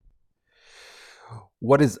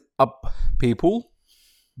What is up, people?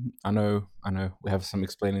 I know, we have some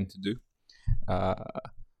explaining to do. Uh,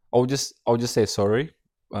 I'll just say sorry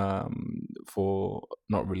for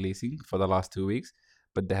not releasing for the last 2 weeks,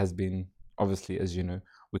 but there has been obviously, as you know,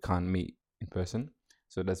 we can't meet in person,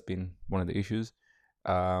 so that's been one of the issues.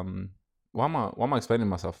 Why am I explaining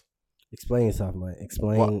myself? Explain yourself, mate. What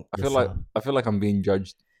Explain I feel like yourself. I feel like I'm being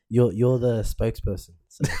judged. You're the spokesperson.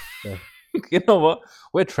 So, yeah. You know what?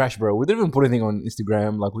 We're trash, bro. We didn't even put anything on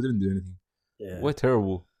Instagram. Like we didn't do anything. yeah. We're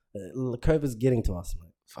terrible. COVID's getting to us,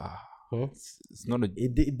 mate. Hmm? It's not a.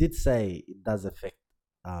 It did say it does affect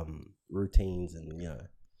routines and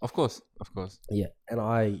Of course. yeah. And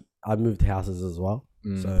I moved houses as well.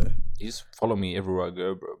 Mm. So You just follow me everywhere I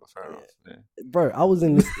go, bro. But fair enough. Yeah. bro, I was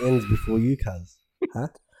in this ends before you, cuz. Huh?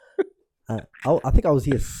 I think I was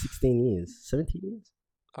here 16 years, 17 years.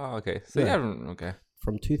 Oh, okay. So Yeah. okay.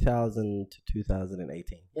 From 2000 to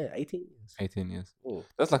 2018. Yeah, 18 years. 18 years. Mm.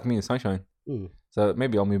 That's like me in Sunshine. Mm. So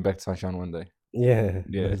maybe I'll move back to Sunshine one day. Yeah.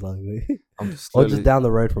 Yeah. Most likely. I'm Or slowly, just down the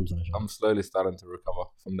road from Sunshine. I'm slowly starting to recover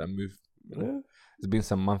from that move. You know? Yeah. It's been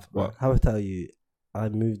some month, but How I tell you, I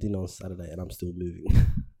moved in on Saturday and I'm still moving.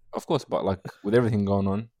 of course, but like with everything going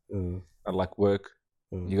on Mm, and like work,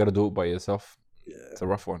 mm. you got to do it by yourself. Yeah. It's a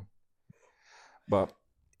rough one, but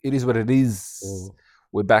it is what it is. Mm.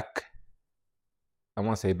 We're back. I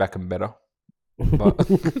want to say back and better, but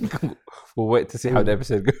we'll wait to see how the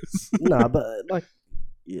episode goes. Nah, but like,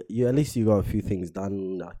 you at least you got a few things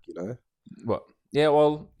done, like. But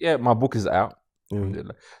yeah, my book is out. Mm.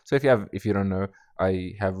 Alhamdulillah. So if you don't know,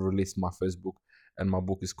 I have released my first book, and my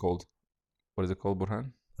book is called, what is it called,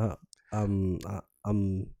 Burhan?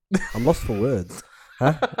 I'm lost for words.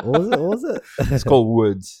 Huh? What was it? It's called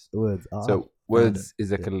Words. Words. So Words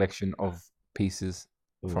is a collection of pieces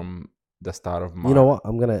Mm. from the start of my. You know what?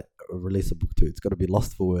 I'm gonna release a book too. It's gotta be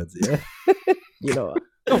Lost for Words. Yeah. You know what?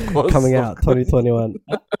 Of course, Coming of out 2021.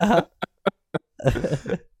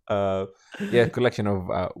 Collection of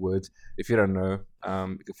words. If you don't know,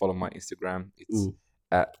 you can follow my Instagram. It's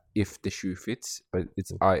at if the shoe fits, but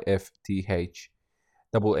it's IFTH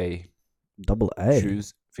AA. Double A.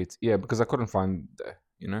 Shoes fits. Yeah, because I couldn't find the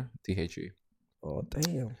THE. Oh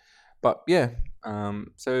damn. But yeah,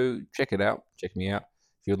 so check it out. Check me out.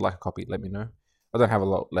 If you'd like a copy, let me know. I don't have a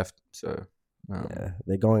lot left, so Yeah,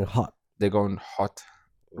 they're going hot. they're going hot,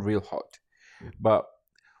 real hot. But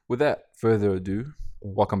without further ado,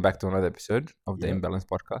 welcome back to another episode of the Yeah. Imbalance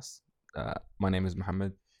Podcast. My name is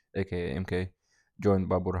Muhammad, aka MK, joined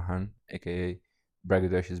by Burhan, aka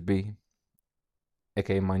Braggadocious B,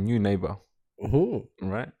 aka my new neighbor, Mm-hmm.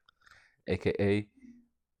 right? Aka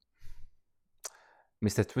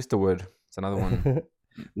Mr. Twister Word. It's another one.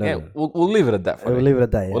 No. We'll leave it at that. We'll leave it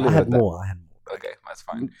at that. Yeah. We'll leave I it had at that. more. Okay, that's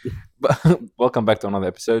fine. But welcome back to another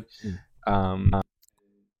episode.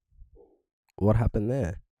 What happened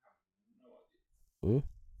there? Hmm?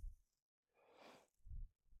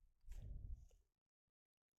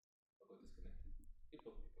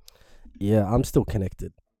 Yeah, I'm still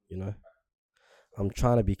connected. I'm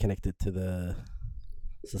trying to be connected to the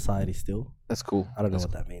society still. That's cool. I don't know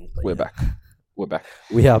That's what that means. But We're yeah. back. We're back.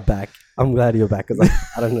 We are back. I'm glad you're back because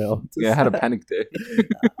I don't know. Yeah, I had a panic there.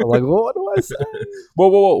 I'm like, what do I say?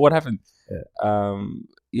 Whoa, what happened?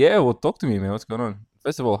 Yeah. Well, talk to me, man. What's going on?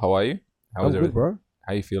 First of all, how are you? How I'm is good, everything? bro.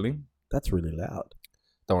 How you feeling? That's really loud.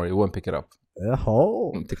 Don't worry, we won't pick it up.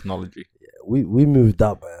 Oh, Technology, we moved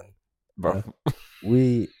up, man. bro.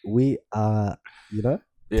 We are,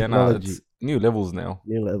 Yeah, no, technology. it's new levels now.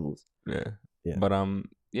 new levels. Yeah. Yeah. But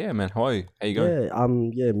yeah, man. How are you? How you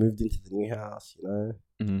going? Yeah, moved into the new house.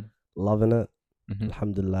 Mm-hmm. Loving it. Mm-hmm.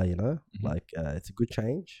 Alhamdulillah, Mhm. like it's a good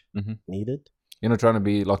change. Mhm. Needed. You're not trying to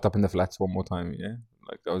be locked up in the flats one more time, yeah?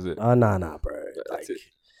 Like that was it. Nah, bro. That's Like,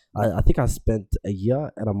 it. I think I spent a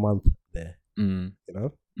year and a month there. Mm.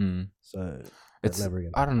 Mm. So It's never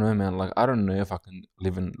again. I don't know, man. Like I don't know if I can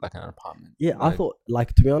live in like an apartment. Yeah, I Like, thought,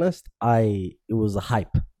 like, to be honest, it was a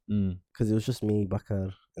hype Mm. because it was just me, Bakar,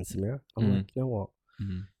 and Samira. I'm Mm. like, you know what?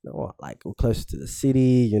 Mhm. Like, we're close to the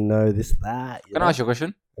city, this, that. Can I ask you a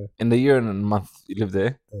question? Yeah. In the year and a month you lived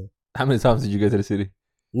there, Yeah. how many times did you go to the city?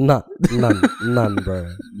 None, bro.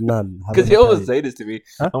 None. Because you always say this to me.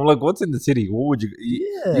 Huh? I'm like, what's in the city? What would you?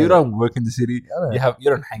 Yeah. You don't work in the city. I know. You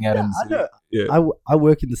don't hang out Yeah, in the I city. know. Yeah, I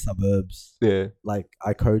work in the suburbs. yeah. Like,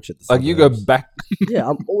 I coach at the Like suburbs. you go back. Yeah,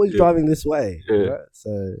 I'm always Yeah. driving this way. Yeah. Right?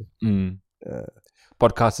 So, Mm. Yeah.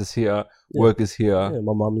 Podcast is here. Yeah. Work is here. yeah,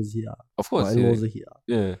 my mom is here. Of My course. Yeah. in-laws are here.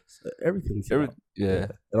 Yeah. So, everything's here. Yeah.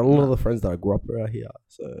 And a lot of the friends that I grew up with are here.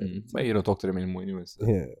 So, But you don't talk to them anymore, anyways. So.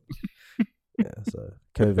 yeah. Yeah, so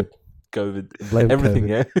COVID. COVID. Blame Everything. COVID.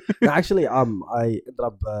 Yeah. No, actually, I ended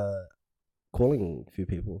up calling a few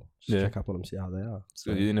people. Just Yeah. check up on them, see how they are.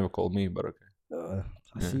 So you never called me, but okay. I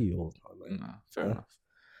Yeah. see you all the time, mate. No, fair enough.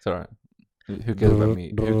 It's alright. Who cares about me?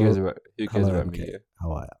 Who cares about Hello, me? MK. Yeah.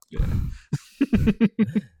 How are you?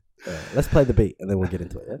 Yeah. Let's play the beat and then we'll get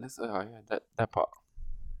into it. Yeah. That's that part.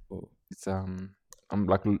 It's I'm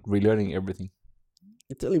like relearning everything.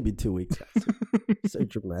 It's only been 2 weeks, guys. So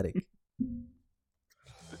dramatic.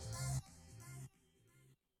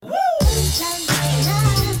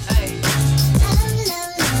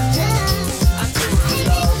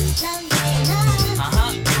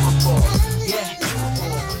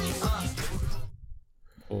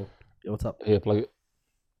 Yo, what's up? Yeah, plug it.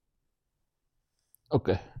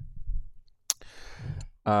 Okay.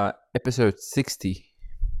 Episode 60.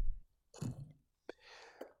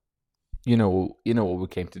 You know what we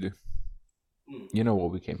came to do. You know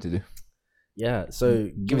what we came to do. Yeah, so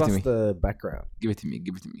Give give it to us me. the background. Give it to me.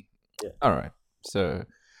 Yeah. All right. So,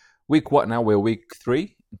 week what now? We're week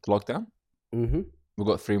 3 into lockdown. Mm-hmm. We've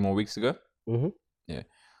got 3 more weeks to go. Mm-hmm. Yeah.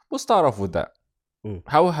 We'll start off with that. Mm.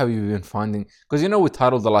 How have you been finding? Because we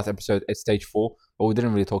titled the last episode at Stage 4, but we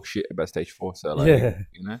didn't really talk shit about Stage 4. So, like, Yeah.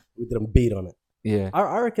 We didn't beat on it. Yeah.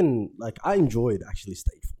 I reckon, like, I enjoyed actually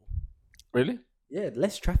stage 4. Really? Yeah,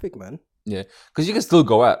 less traffic, man. Because you can still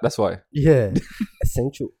go out. That's why. Yeah.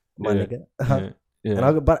 Essential, my Yeah. nigga. Yeah. And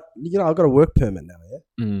I've got a work permit now,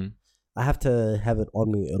 yeah? Mm. I have to have it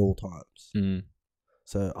on me at all times. Mm.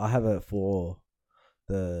 So I have it for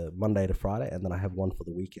the Monday to Friday, and then I have one for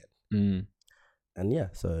the weekend. Mm. And yeah,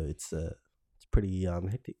 so it's pretty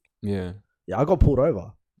hectic. Yeah. Yeah, I got pulled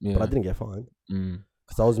over, Yeah. but I didn't get fined Mm.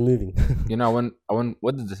 because I was moving. I went.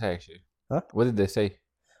 What did they say actually? Huh? What did they say?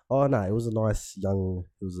 Oh no, it was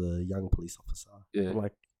a young police officer. Yeah. I'm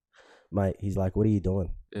like, mate, he's like, what are you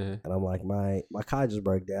doing? Yeah. And I'm like, my car just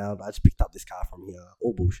broke down. I just picked up this car from here.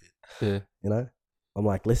 All bullshit. Yeah. You know? I'm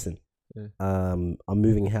like, listen, Yeah. I'm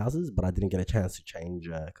moving houses, but I didn't get a chance to change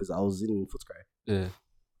because I was in Footscray. Yeah.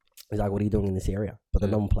 He's like, what are you doing in this area? But the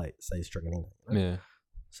Yeah. number plate says Stringanina. You know? Yeah.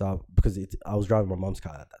 So because I was driving my mum's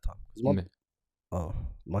car at that time. 'Cause Yeah.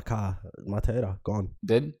 my car, my Toyota, gone.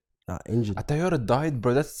 Dead? Engine. A Toyota died,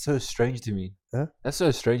 bro. That's so strange to me. Huh? That's so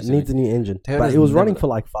strange It to needs me. a new engine. Toyota's But it was running never- for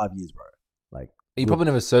like 5 years, bro. Like You probably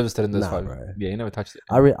never serviced it in those Nah, 5. bro. Yeah, you never touched it.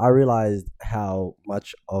 I realized how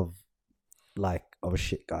much of a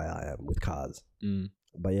shit guy I am with cars. Mm.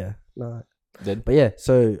 But yeah, no. Dead? But yeah,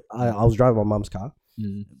 so I was driving my mum's car,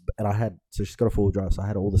 Mm. and so she's got a full drive, so I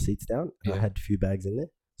had all the seats down, and I Yeah. had a few bags in there.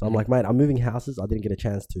 So I'm Mhm. like, mate, I'm moving houses. I didn't get a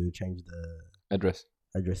chance to change the Address.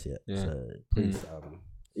 address yet. Yeah. So please,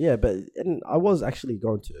 yeah, but and I was actually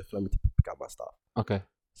going to Fleming to pick up my stuff. Okay.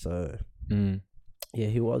 So Mm. yeah,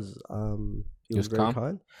 he was was very calm?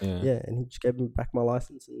 kind. Yeah. Yeah, and he just gave me back my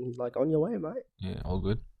license, and he's like, on your way, mate. Yeah. All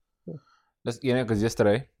good. Yeah. That's because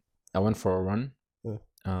yesterday I went for a run. Yeah.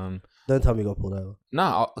 Don't tell me you got pulled over.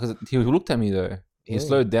 No, because he looked at me though. He Oh.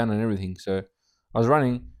 slowed down and everything. So I was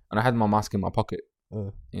running and I had my mask in my pocket.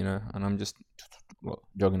 Oh. And I'm just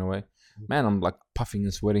jogging away. Man, I'm like puffing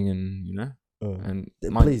and sweating, and and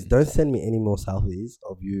Please don't send me any more selfies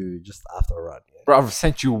of you just after a run. Yeah? bro, I've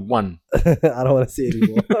sent you one. I don't want to see it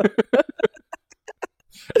anymore.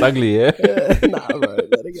 Ugly, yeah. Nah, bro,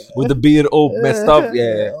 let it go. With the beard all messed up,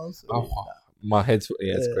 yeah. Also, Oh, my head's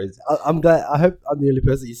it's Yeah. crazy. I'm glad. I hope I'm the only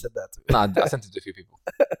person you said that to. Nah, I sent it to a few people.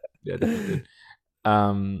 Yeah, definitely.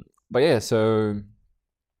 But yeah, so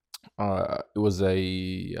it was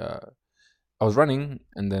I was running,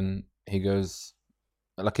 and then he goes,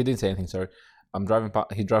 like, he didn't say anything. Sorry, I'm driving.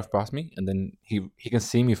 He drove past me, and then he can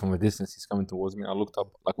see me from a distance. He's coming towards me. I looked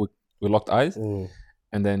up, like we locked eyes,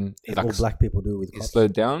 and then he That's like what black people do with he cops.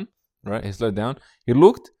 slowed down. Right, he slowed down. He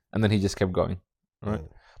looked, and then he just kept going. Right.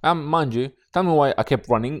 Mind you, tell me why I kept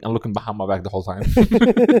running and looking behind my back the whole time.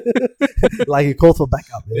 Like he called for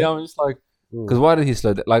backup. Yeah, I'm just like, because why did he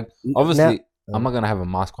slow down? Like, obviously, Now- I'm not gonna have a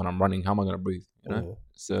mask when I'm running. How am I gonna breathe?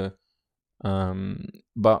 So,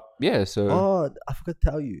 but yeah, so Oh, I forgot to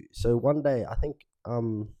tell you. So one day, I think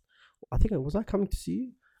it was I coming to see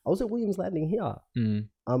you. I was at Williams Landing here,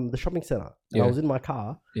 the shopping center. And I Yeah. was in my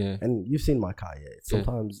car, yeah, and you've seen my car. Yeah,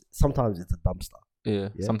 Yeah. sometimes it's a dumpster. yeah,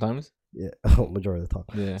 Yeah. sometimes, Yeah, majority of the time.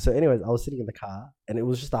 yeah, So, anyways, I was sitting in the car, and it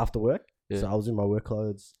was just after work. Yeah. So I was in my work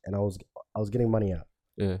clothes, and I was getting money out.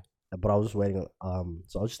 yeah, But I was just waiting.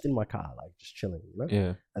 So I was just in my car, like just chilling, you know.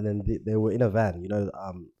 yeah. And then they were in a van,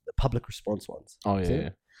 the public response ones. Oh yeah, See? yeah.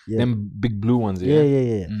 Yeah. Them big blue ones, Yeah, yeah.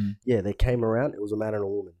 yeah, yeah. Mm, Yeah, they came around. It was a man and a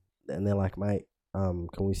woman, and they're like, "Mate,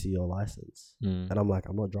 can we see your license?" mm, And I'm like,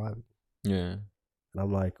 "I'm not driving." yeah, And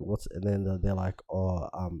I'm like, "What's?" And then they're like, "Oh,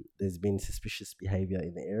 there's been suspicious behavior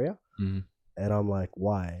in the area." mm, And I'm like,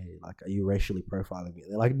 why? Like, are you racially profiling me?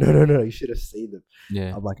 And they're like, no, you should have seen them.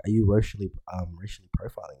 Yeah. I'm like, are you racially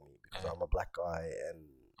profiling me because I'm a black guy and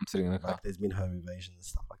I'm sitting in a car. like there's been home invasions and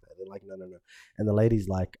stuff like that? They're like, no. And the lady's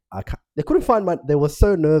like, they couldn't find my. They were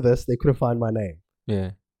so nervous they couldn't find my name.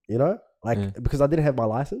 Yeah. You know, like because I didn't have my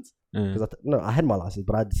license. Because I had my license,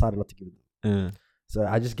 but I decided not to give it to them. So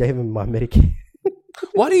I just gave him my Medicare.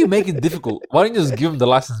 Why do you make it difficult? Why don't you just give them the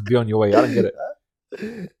license and be on your way? I don't get it.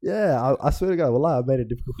 Yeah, I swear to God, wallah, I made it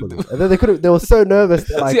difficult for them. And then they were so nervous.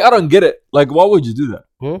 Like, see, I don't get it. Like, why would you do that?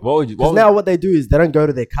 Why would you? Because now what they do is they don't go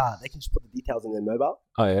to their car. They can just put the details in their mobile.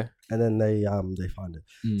 Oh yeah. And then they find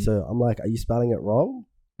it. So I'm like, are you spelling it wrong?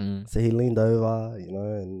 So he leaned over, you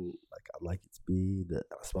know, and like I'm like, it's B. I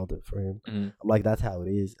spelled it for him. I'm like, that's how it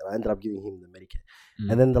is. And I ended up giving him the Medicare.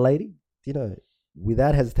 And then the lady, you know,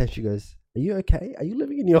 without hesitation, she goes, "Are you okay? Are you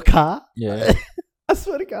living in your car?" Yeah. I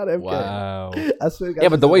swear to God, MK. Wow. I swear to God. Yeah,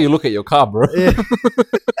 but the way you look at your car, bro. Yeah.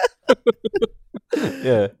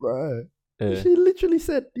 Yeah. Bro. Yeah. She literally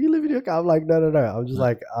said, "Do you live in your car?" I'm like, no. I'm just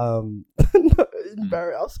like,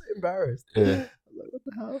 embarrassed. I was so embarrassed. Yeah. I'm like, what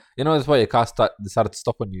the hell? You know, that's why your car decided to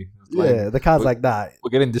stop on you. Yeah, the car's like that. We're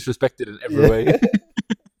getting disrespected in every way.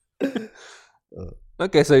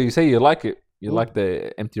 Okay, so you say you like it. You like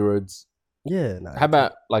the empty roads. Yeah. No, how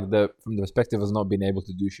about like from the perspective of not being able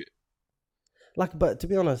to do shit? Like, but to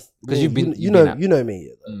be honest, because you know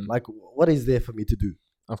me. Like, what is there for me to do?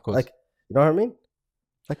 Of course. Like, you know what I mean?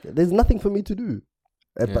 Like, there's nothing for me to do.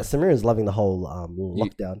 But Samira is loving the whole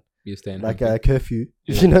lockdown. You're staying like a curfew.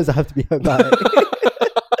 Yeah. She knows I have to be home by.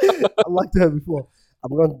 I'm like to her before.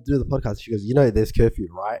 I'm going to do the podcast. She goes, you know, there's curfew,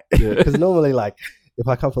 right? Because normally, like, if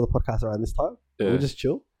I come for the podcast around this time, we'll just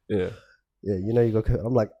chill. Yeah. Yeah, you know, you go.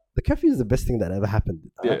 I'm like, the curfew is the best thing that ever happened.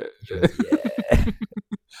 Right? Yeah. Goes, yeah.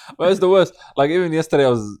 Well, it's the worst. Like, even yesterday,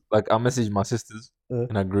 I messaged my sisters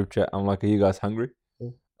in our group chat. I'm like, are you guys hungry?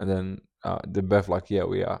 And then they're both like, yeah,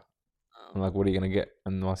 we are. I'm like, what are you going to get?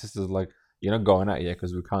 And my sister's like, you're not going out yet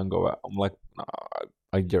because we can't go out. I'm like, nah,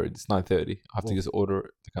 I get it. It's 9:30. I have to just order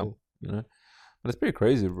it to come, you know? But it's pretty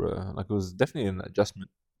crazy, bro. Like, it was definitely an adjustment.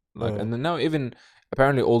 Like, and then now even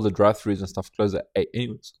apparently all the drive-thrus and stuff close at 8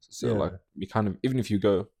 anyways. So like, you kind of, even if you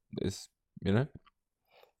go, there's, you know?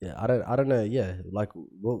 Yeah, I don't know. Yeah, like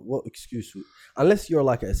what excuse? Unless you're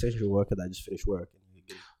like an essential worker that just finished work.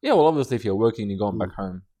 Yeah, well, obviously, if you're working, you're going back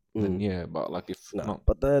home. Then yeah, but like if not,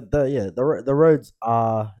 but the roads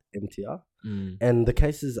are emptier, and the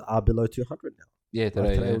cases are below 200 now. Yeah,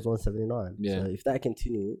 today was 179. Yeah, so if that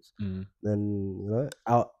continues, then you know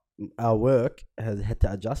our work has had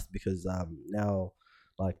to adjust because now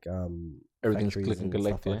like everything's click and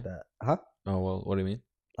collect, like that. Huh? Oh well, what do you mean?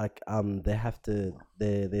 Like they have to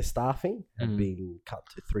their staffing have been cut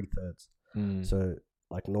to 3/3. So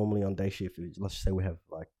like normally on day shift, let's just say we have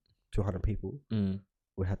like 200 people.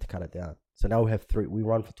 We had to cut it down. So now we have 3. We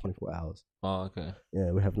run for 24 hours. Oh, okay.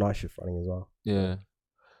 Yeah, we have night shift running as well. Yeah.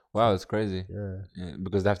 Wow, it's crazy. Yeah.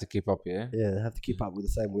 Because they have to keep up, yeah? Yeah, they have to keep up with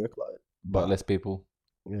the same workload. But less people.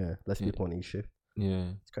 Yeah, less people on each shift.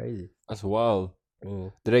 Yeah. It's crazy. That's wild.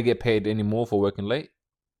 Do they get paid any more for working late?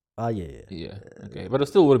 Yeah. Okay. But it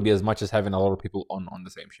still wouldn't be as much as having a lot of people on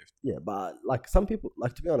the same shift. Yeah, but like some people,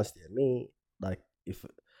 like to be honest, me, like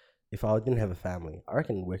if I didn't have a family, I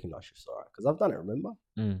reckon working night shifts alright because I've done it. Remember,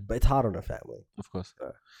 but it's hard on a family. Of course.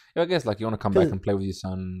 Yeah, I guess like you want to come back and play with your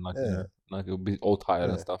son, like you know, like it'll be all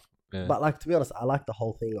tired and stuff. Yeah. But like to be honest, I like the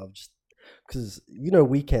whole thing of just because you know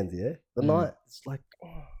weekends, the night it's like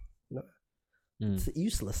it's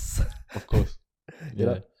useless. Of course. You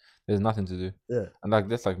know? There's nothing to do. Yeah, and like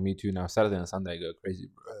that's like me too now. Saturday and Sunday I go crazy,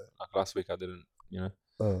 bro. Like last week I didn't, you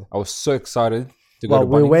know. I was so excited. Well,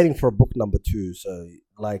 we're waiting for book number 2, so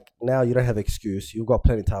like now you don't have excuse. You've got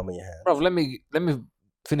plenty of time on your hands. Bro, let me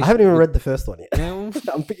finish. I haven't even read the first one yet. I'm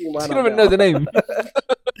picking mine. You don't even know the name.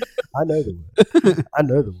 I know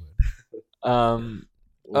the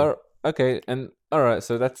word. Okay, and all right.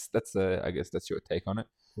 So that's I guess that's your take on it.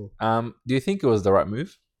 Do you think it was the right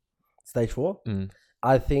move? Stage 4.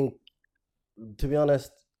 I think, to be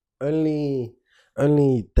honest, only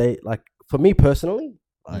they like for me personally.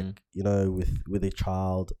 Like you know, with a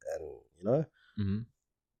child, and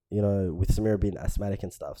you know, with Samira being asthmatic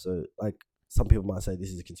and stuff. So like, some people might say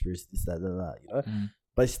this is a conspiracy, this, that, you know.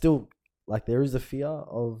 But still, like, there is a fear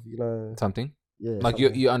of something. Yeah, like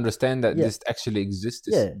something. You understand that this actually exists.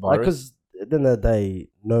 This virus? Like because at the end of the day,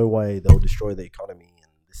 no way they'll destroy the economy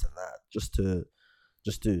and this and that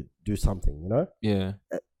just to do something, you know. Yeah,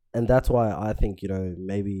 and that's why I think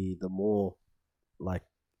maybe the more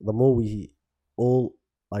we all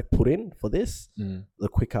like put in for this, the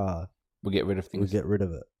quicker we'll get rid of things. We'll get rid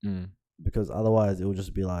of it because otherwise it will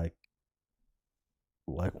just be like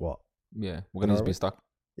Like what? Yeah, we're gonna just be stuck.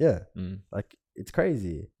 Yeah, like it's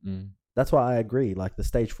crazy. That's why I agree. Like the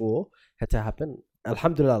stage 4 had to happen.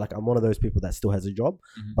 Alhamdulillah, like I'm one of those people that still has a job,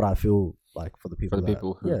 but I feel like for the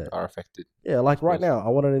people who are affected. Yeah, like right now, I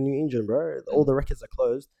wanted a new engine, bro. All the records are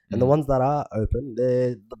closed, and the ones that are open,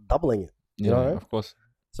 they're doubling it. You know? Of course.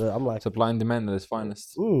 So I'm like, supply and demand at its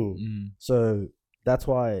finest. So that's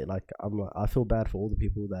why, like, I feel bad for all the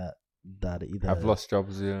people that either have lost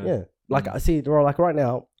jobs. Yeah. Like I see, like right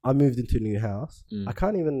now, I moved into a new house. I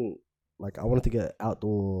can't even like. I wanted to get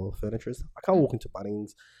outdoor furniture. I can't walk into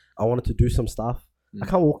Bunnings. I wanted to do some stuff. I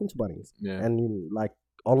can't walk into Bunnings. And like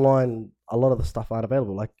online, a lot of the stuff aren't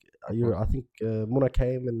available. Like I think Muna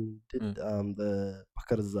came and did the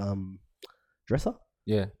Bakar's dresser.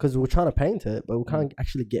 Yeah. Because we were trying to paint it, but we can't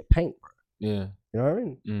actually get paint, bro. Yeah. You know what I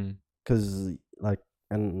mean? Because like,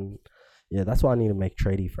 and yeah, that's why I need to make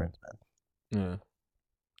tradie friends, man.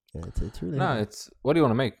 Yeah, it's really hard. It's what do you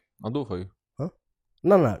want to make? I'll do it for you. Huh?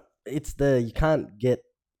 No. It's you can't get.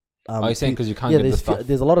 Are you saying because you can't get the stuff?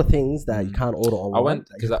 There's a lot of things that you can't order online. I went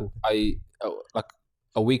because I like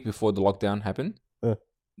a week before the lockdown happened,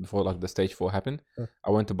 before like the stage 4 happened. I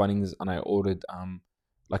went to Bunnings and I ordered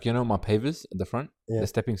like my pavers at the front, the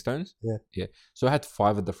stepping stones. Yeah. So I had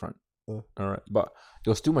 5 at the front. All right, but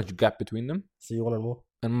there was too much gap between them. So you wanted more?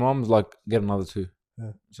 And my mom's like, get another 2.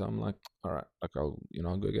 So I'm like, all right, like I'll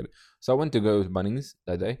go get it. So I went to go to Bunnings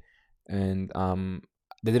that day, and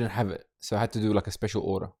they didn't have it, so I had to do like a special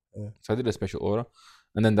order. So I did a special order,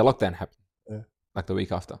 and then the lockdown happened, like the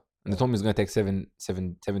week after, and they told me it's gonna take 7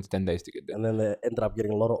 to 10 days to get there. And then they ended up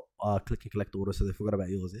getting a lot of click and collect orders, so they forgot about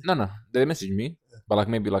yours. No, they messaged me, but like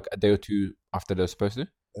maybe like a day or 2 after they were supposed to.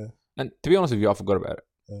 And to be honest with you, I forgot about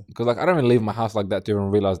it because like I don't even leave my house like that to even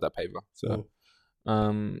realize that paper. So.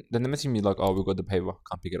 Then they messaged me like, oh, we got the paper,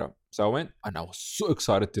 can't pick it up. So I went and I was so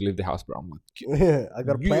excited to leave the house, bro. I'm like, I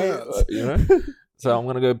got plans, So I'm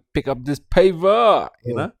gonna go pick up this paper,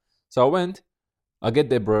 you know. So I went. I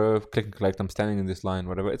get there, bro. Click and collect. I'm standing in this line,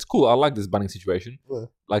 whatever. It's cool. I like this Bunnings situation.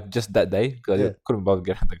 Like just that day because I couldn't bother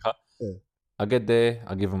getting out the car. I get there.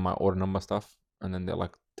 I give them my order number stuff, and then they're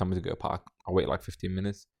like, tell me to go park. I wait like 15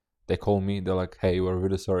 minutes. They call me. They're like, hey, we're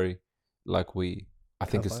really sorry. Like I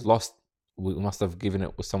think it's lost. We must have given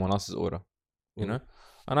it with someone else's order, you know?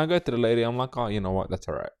 And I go to the lady, I'm like, oh, you know what? That's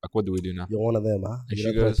all right. Like, what do we do now? You're one of them, huh? And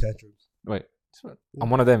she goes, wait, I'm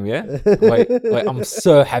one of them, yeah? wait, I'm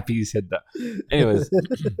so happy you said that. Anyways,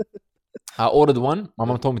 I ordered one. My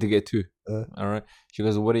mom told me to get 2. All right. She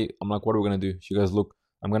goes, I'm like, what are we going to do? She goes, look,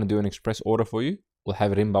 I'm going to do an express order for you. We'll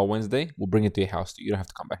have it in by Wednesday. We'll bring it to your house. You don't have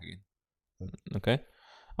to come back again. Okay?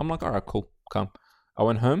 I'm like, all right, cool. Come. I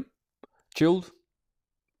went home, chilled.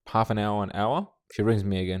 Half an hour, she rings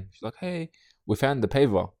me again. She's like, hey, we found the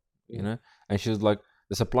paver, you know? And she was like,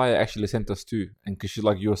 the supplier actually sent us 2. And because she's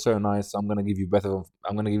like, you're so nice, I'm going to give you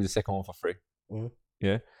I'm going to give you the second one for free.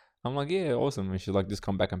 Yeah. I'm like, yeah, awesome. And she's like, just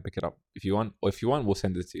come back and pick it up. If you want, we'll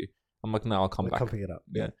send it to you. I'm like, no, I'll come back. Come pick it up.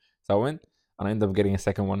 Yeah. So I went and I ended up getting a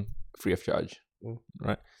second one free of charge.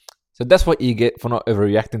 Right. So that's what you get for not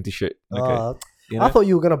overreacting to shit. Okay. I thought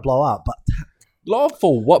you were going to blow up, but... Blow up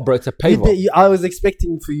for what, bro? It's a paver. I was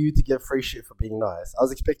expecting for you to get free shit for being nice. I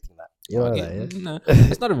was expecting that. You know that, No,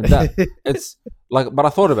 it's not even that. It's like, but I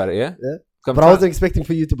thought about it, yeah? But I wasn't expecting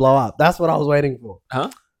for you to blow up. That's what I was waiting for. Huh?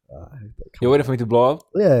 You're waiting for me to blow up?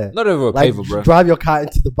 Yeah. Not over a paver, bro. Drive your car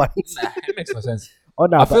into the Bunnings. Nah, it makes no sense. Oh,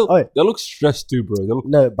 no. I feel they look stressed too, bro. They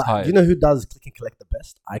look tired. You know who does click and collect the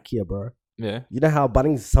best? IKEA, bro. Yeah. You know how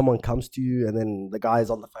Bunnings, someone comes to you and then the guy's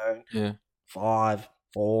on the phone? Yeah. 5,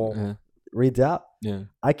 4... reads out. Yeah.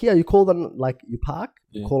 IKEA, you call them, like, you park,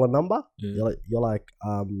 you call a number, yeah. you're like,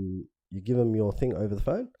 you give them your thing over the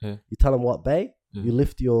phone, yeah. you tell them what bay, you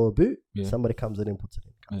lift your boot, yeah. somebody comes in and puts it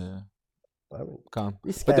in. Yeah. I mean, calm.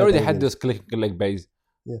 But they already had those click and collect bays.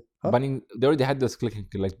 Yeah. Huh? They already had those click and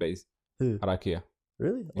collect bays. Who? At IKEA.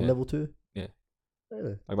 Really? On level 2? Yeah.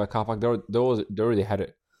 Really? Like by car park, they already had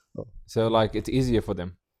it. Oh. So like it's easier for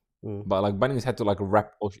them. But like Bunnings had to like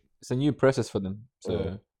wrap. It's a new process for them.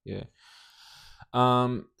 So yeah.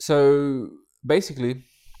 So basically,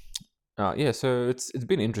 so it's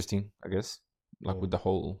been interesting, I guess, like with the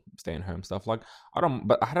whole staying home stuff. Like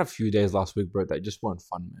but I had a few days last week, bro, that just weren't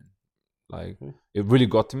fun, man. Like it really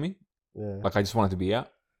got to me. Yeah. Like I just wanted to be out.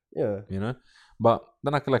 Yeah. You know, but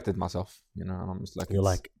then I collected myself, you know, and I'm just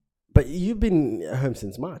like, but you've been at home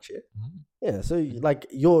since March, yeah? Yeah. So like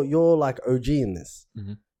you're like OG in this.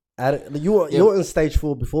 You're in stage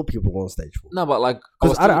 4 before people were on stage 4. No, but like...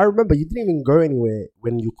 Because I remember you didn't even go anywhere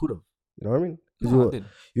when you could have. You know what I mean? No, I did.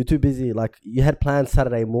 You're too busy. Like, you had plans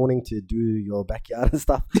Saturday morning to do your backyard and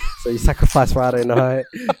stuff. So you sacrificed Friday night.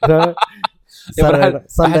 You know? Yeah, but Saturday, I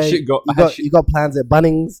had Sunday, shit go. I you had got shit. you got plans at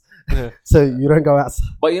Bunnings, Yeah. so you don't go outside.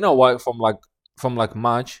 But you know what? From like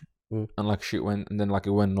March, Mm. and like shit went, and then like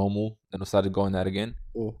it went normal. Then I started going out again,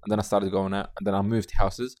 Mm. and then I started going out, and then I moved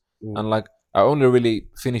houses, Mm. and like I only really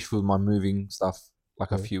finished with my moving stuff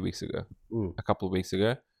like a Mm. few weeks ago, Mm. a couple of weeks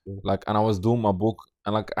ago. Mm. Like, and I was doing my book,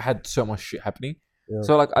 and like I had so much shit happening, Yeah.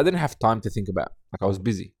 so like I didn't have time to think about. Like I was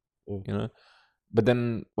busy, Mm. you know. But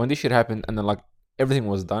then when this shit happened, and then like everything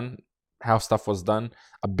was done, house stuff was done.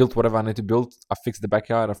 I built whatever I need to build. I fixed the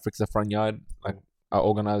backyard. I fixed the front yard. Like I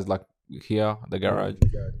organized like here the garage.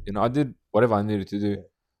 You know, I did whatever I needed to do. Yeah.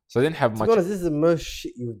 So I didn't have To much. be honest, this is the most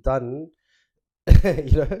shit you've done.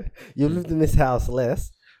 You've lived in this house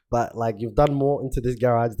less, but like you've done more into this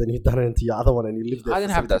garage than you've done into your other one, and you lived there. I for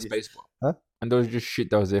didn't have that 17 years. space, bro. Huh? And there was just shit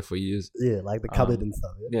that was there for years. Yeah, like the cupboard and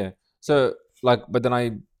stuff. Yeah. Yeah. So like, but then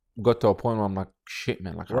I got to a point where I'm like, shit,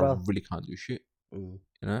 man. Like What I else? really can't do shit. Mm.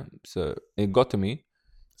 You know. So it got to me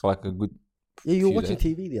for like a good. Yeah, you were few watching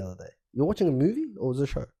days. TV the other day. You were watching a movie or was it a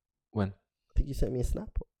show? When? I think you sent me a snap.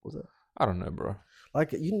 Was it? I don't know, bro.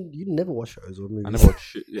 Like you never watch shows or movies. I never watched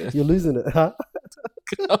shit. Yeah. You're losing it, huh?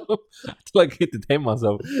 To like entertain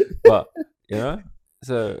myself, but you know.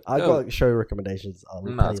 So I got like, show recommendations. I'll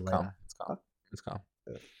no, tell it's you later. calm. It's calm. It's calm.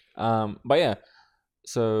 Yeah. But yeah.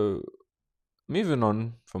 So moving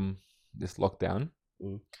on from this lockdown,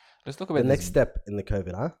 let's talk about The next step in the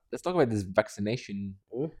COVID, huh? Let's talk about this vaccination.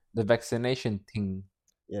 The vaccination thing.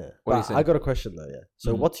 Yeah. What do you But say? I got a question though, yeah.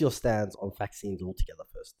 So Mhm. what's your stance on vaccines altogether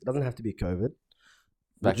first? It doesn't have to be COVID.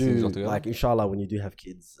 Would Vaccines you, altogether? like inshallah when you do have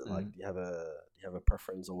kids, like do you have a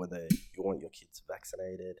preference or whether you want your kids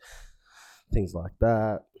vaccinated? Things like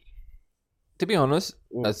that. To be honest,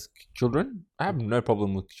 Mm. as children, I have no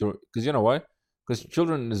problem with children because you know why? Because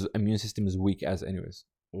children's immune system is weak as anyways.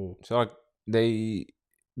 Mm. So like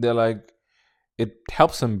they're like it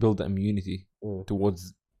helps them build the immunity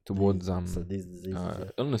towards So these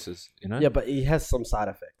diseases, illnesses. You know. yeah, but it has some side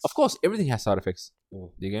effects. Of course, everything has side effects.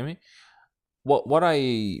 Mm. Do you get me? What I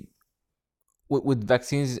with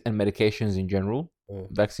vaccines and medications in general,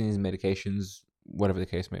 vaccines, medications, whatever the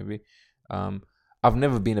case may be, I've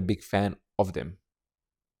never been a big fan of them.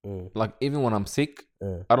 Like even when I'm sick,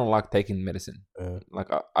 I don't like taking medicine. Like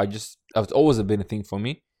it's always been a thing for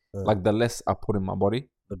me. Like the less I put in my body,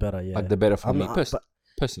 The better, yeah. like the better for me but-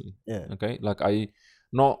 personally. yeah. Okay, like I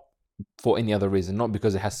not for any other reason, not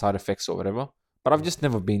because it has side effects or whatever. But I've just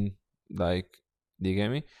never been like, do you get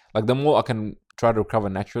me? Like the more I can try to recover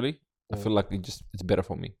naturally, I feel like it's better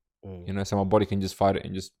for me. You know, so my body can just fight it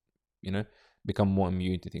and just, you know, become more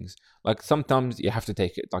immune to things. Like sometimes you have to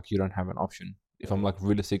take it. Like you don't have an option. If I'm like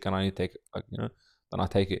really sick and I need to take it, like, you know, then I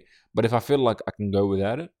take it. But if I feel like I can go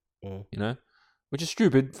without it, you know, which is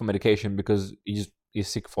stupid for medication because you're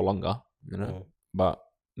sick for longer, you know. But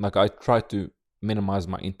like I try to minimize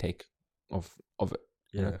my intake of it.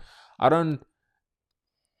 You know? I don't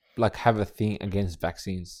like have a thing against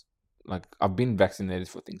vaccines. Like I've been vaccinated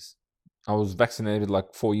for things. I was vaccinated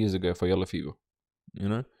like 4 years ago for yellow fever. You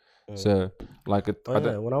know, so like Oh,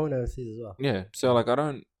 yeah, when I went overseas as well. yeah. So like I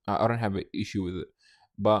don't have an issue with it,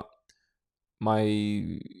 but my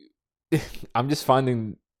I'm just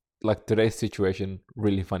finding like today's situation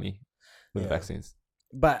really funny with vaccines.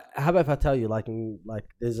 But how about if I tell you, like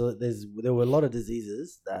there were a lot of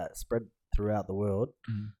diseases that spread throughout the world,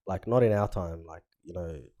 like not in our time, like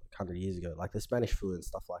 100 years ago, like the Spanish flu and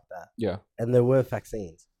stuff like that. Yeah, and there were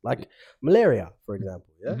vaccines, like malaria, for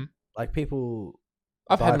example. Yeah, like people.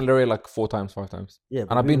 I've had malaria like 4 times, 5 times. Yeah,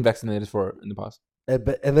 and I've been vaccinated for it in the past.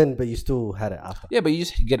 But you still had it after. Yeah, but you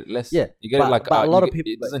just get it less. Yeah, you get it like but a lot of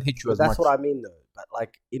people. It doesn't hit you as that's much. That's what I mean, though. But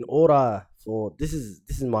like, in order for this is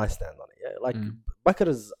my stand on it. Yeah, like Bucket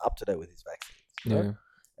is up to date with his vaccines. You know?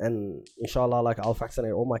 And inshallah, like I'll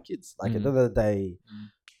vaccinate all my kids. Like at the end of the day,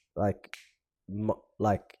 like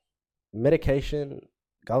medication,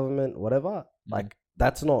 government, whatever. Like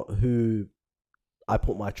that's not who I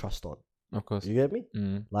put my trust on. Of course, you get me.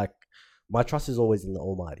 Like my trust is always in the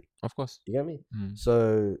Almighty. Of course, you get me.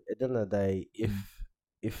 So at the end of the day,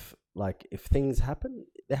 if things happen,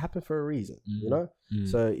 they happen for a reason. You know.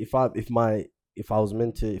 So if I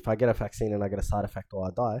get a vaccine and I get a side effect or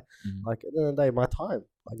I die, like at the end of the day, my time.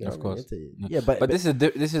 Like, of course. Yeah, but this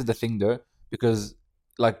is the thing though, because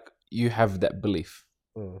like you have that belief.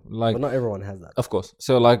 Like, but not everyone has that. Of course.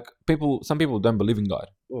 So like some people don't believe in God.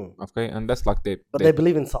 Okay, and that's like they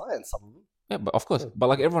believe in science. Some of them. Yeah, but of course. But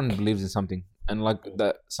like everyone believes in something, and like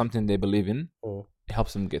that something they believe in it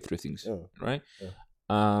helps them get through things, right?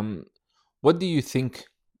 What do you think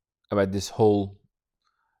about this whole?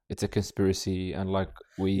 It's a conspiracy, and like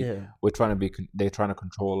we're trying to they're trying to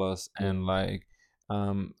control us, and like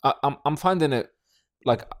I'm finding it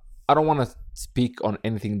like I don't want to speak on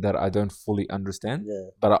anything that I don't fully understand,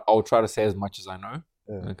 but I'll try to say as much as I know.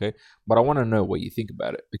 Okay, but I want to know what you think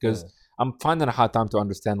about it because I'm finding a hard time to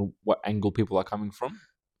understand what angle people are coming from.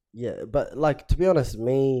 Yeah, but like to be honest,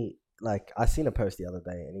 like I seen a post the other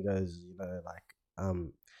day, and he goes,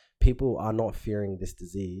 people are not fearing this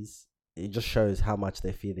disease. It just shows how much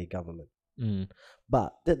they fear their government.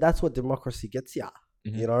 But that's what democracy gets ya.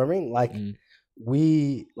 You know what I mean? Like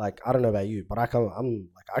we, like I don't know about you, but I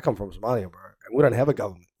come from Somalia, bro, and we don't have a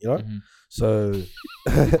government. You know, so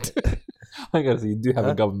I gotta say, you do have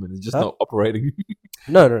a government. It's just not operating.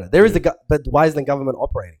 No. There is but why isn't the government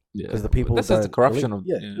operating? Because the people. That's just the corruption of.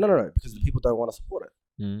 No. Because the people don't want to support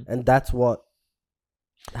it, and that's what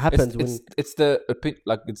happens it's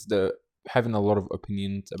the having a lot of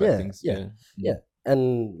opinions about things. Yeah,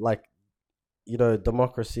 and like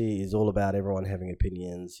democracy is all about everyone having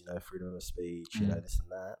opinions. Freedom of speech. This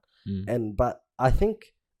and that. But I think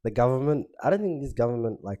the government. I don't think this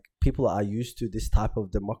government, like, people are used to this type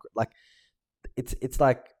of democracy. Like, it's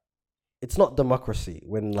like it's not democracy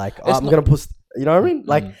when, like, I'm gonna push. You know what I mean?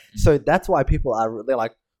 Like, so that's why people they're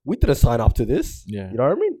like, we didn't sign up to this. Yeah. You know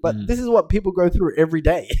what I mean? But this is what people go through every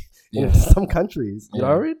day in some countries. You know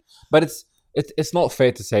what I mean? But it's not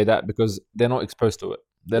fair to say that because they're not exposed to it.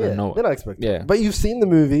 They don't know it. They're not exposed to it. But you've seen the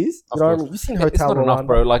movies. You know what I mean? You've seen Hotel It's not Rwanda. enough,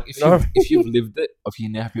 bro. Like, if you've lived it, if you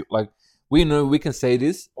know, like, we know we can say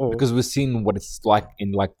this because we've seen what it's like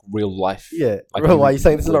in, like, real life. Yeah. Like, Why are you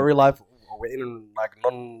saying this is not real life? We're in, like,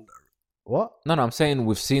 what? No, I'm saying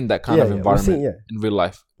we've seen that kind of environment in real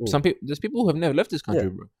life. There's people who have never left this country,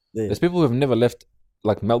 bro. There's people who have never left,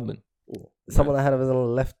 like, Melbourne. Someone that hasn't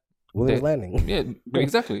left Williams Landing. Yeah,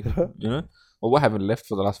 exactly. You know? Well, what haven't left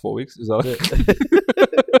for the last 4 weeks? Is that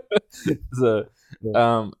so,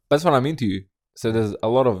 that's what I mean to you. So there's a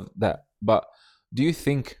lot of that. But do you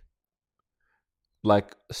think,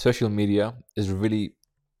 like, social media is really,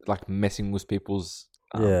 like, messing with people's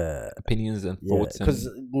opinions and thoughts? Because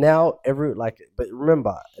now but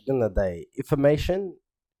remember, at the end of the day, information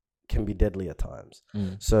can be deadly at times.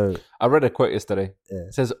 So I read a quote yesterday.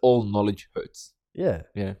 It says, "All knowledge hurts." Yeah.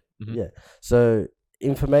 Mm-hmm. Yeah. So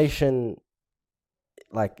information,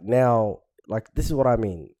 like, now, like, this is what I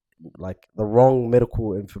mean. Like, the wrong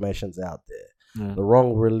medical information's out there. The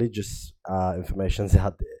wrong religious information's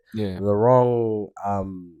out there. Yeah. The wrong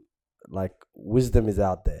like, wisdom is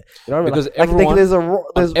out there. You know what I mean? Because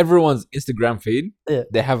there's everyone's Instagram feed,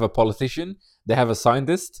 they have a politician, they have a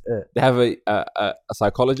scientist, they have a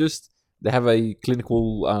psychologist, they have a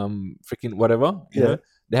clinical freaking whatever. You know?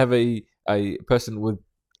 They have a person with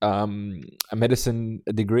a medicine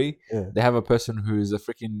degree. They have a person who's a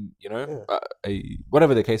freaking, a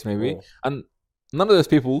whatever the case may be, and none of those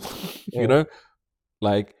people,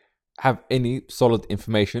 like, have any solid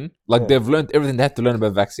information. Like, they've learned everything they had to learn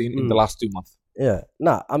about vaccine in the last 2 months. Yeah,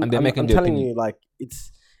 no, I'm telling you, like,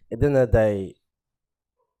 it's at the end of the day,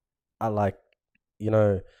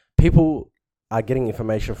 people are getting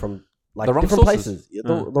information from, like, the wrong different sources. places,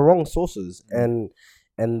 the wrong sources, and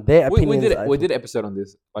their opinions. We did an episode on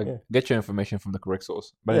this. Like, get your information from the correct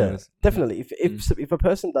source. But anyways, definitely. If a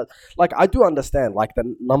person does, like, I do understand, like,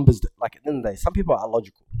 the numbers. Like, at the end of the day, some people are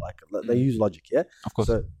logical. Like, they use logic. Yeah, of course.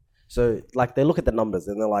 So like, they look at the numbers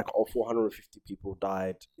and they're like, 450 people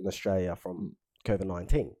died in Australia from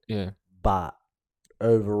COVID-19. Yeah. But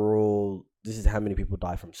overall, this is how many people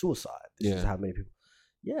die from suicide. This is how many people.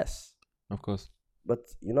 Yes. Of course. But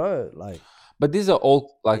like. But these are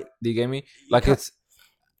all, like, do you get me? Like, it's.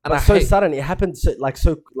 And so sudden, it happened so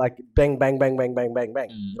bang, bang, bang, bang, bang, bang, bang.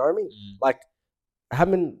 You know what I mean? Like,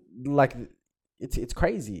 having, like, it's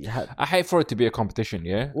crazy. I hate for it to be a competition.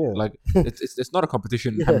 Yeah. Like, it's not a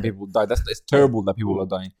competition. Having people die. It's terrible that people are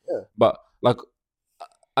dying. Yeah. But, like,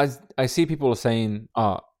 I see people are saying,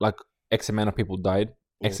 like, X amount of people died,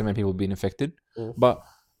 X amount of people being affected. But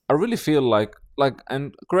I really feel like,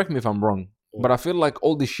 and correct me if I'm wrong, but I feel like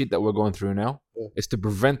all this shit that we're going through now is to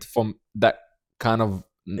prevent from that kind of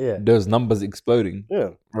those numbers exploding.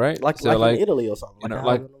 Right. Like in Italy or something.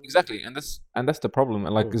 Exactly, and that's the problem.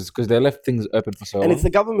 And, like, because they left things open for so long. And it's the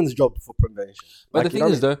government's job for prevention. But the thing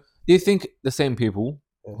is, though, do you think the same people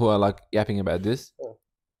who are, like, yapping about this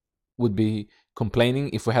would be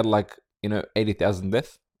complaining if we had, like, 80,000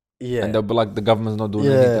 deaths? Yeah. And they'll be like, the government's not doing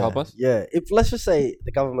anything to help us? Yeah. If, let's just say,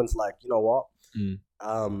 the government's like, you know what?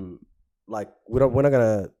 Like, we're not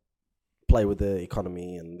gonna play with the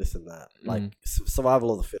economy and this and that. Like,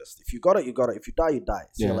 survival of the fittest. If you got it, you got it. If you die, you die.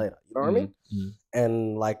 See you later. You know what I mean?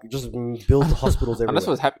 And, like, just build hospitals everywhere. And that's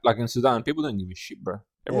what's happening. Like, in Sudan, people don't give a shit, bro.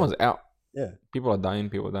 Everyone's out. Yeah. People are dying,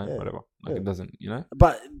 whatever. Like, it doesn't,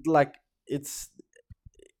 But, like, it's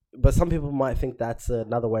but some people might think that's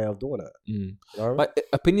another way of doing it. You know what I mean? But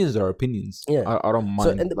opinions are opinions. Yeah. I don't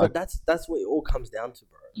mind. So, but that's what it all comes down to,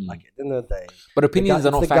 bro. Like at the end of the day, but opinions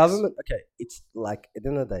are not the facts. government. Okay, it's like at the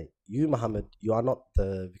end of the day, you, Mohammed, you are not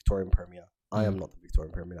the Victorian Premier. I am not the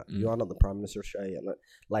Victorian Premier. You are not the Prime Minister of Australia.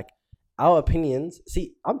 Like our opinions.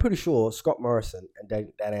 See, I'm pretty sure Scott Morrison and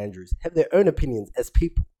Dan Andrews have their own opinions as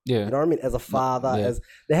people. Yeah, you know what I mean. As a father, as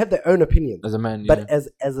they have their own opinions. As a man, but as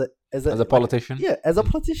a politician, as a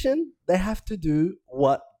politician, they have to do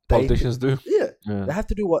what politicians do. Yeah, they have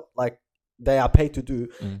to do what they are paid to do,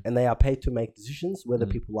 and they are paid to make decisions whether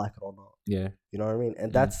people like it or not. Yeah, you know what I mean.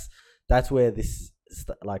 And that's where this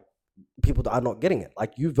like people are not getting it.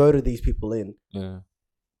 Like you voted these people in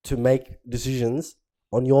to make decisions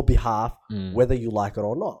on your behalf, whether you like it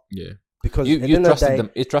or not. Yeah, because you trusted them.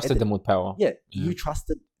 You trusted them with power. Yeah, you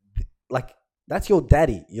trusted. Like that's your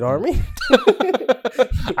daddy. You know what I mean?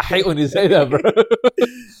 I hate when you say that, bro.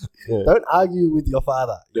 Don't argue with your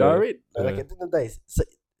father. You know what I mean? Like at the end of the day, so,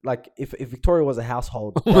 like if Victoria was a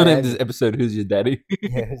household, we'll name this episode "Who's Your Daddy?"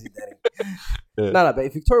 Yeah, who's your daddy? No, but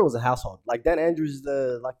if Victoria was a household, like Dan Andrews is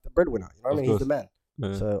the breadwinner. You know what I mean? He's the man.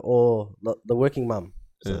 So or the working mum.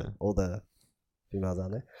 So all the females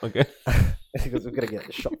out there. Okay. Because we're gonna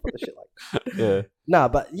get shot for the shit like that. Yeah. No,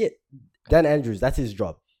 but yeah, Dan Andrews, that's his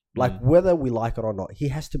job. Like whether we like it or not, he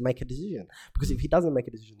has to make a decision. Because if he doesn't make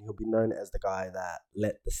a decision, he'll be known as the guy that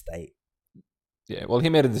let the state. Yeah, well, he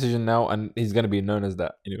made a decision now, and he's gonna be known as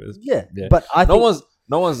that, anyways. Yeah. But I think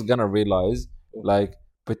no one's gonna realize like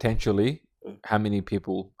potentially how many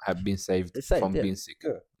people have been saved from being sick.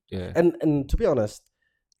 Yeah. And to be honest,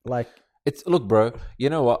 like look, bro. You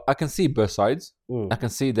know what? I can see both sides. I can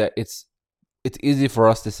see that it's easy for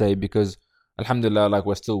us to say because, alhamdulillah, like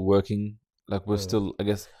we're still working. Like we're still, I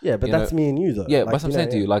guess. Yeah, but that's me and you, though. Yeah, like, but I'm saying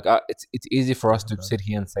to you, like, it's easy for us to sit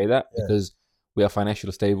here and say that because we are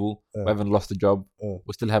financially stable. We haven't lost a job.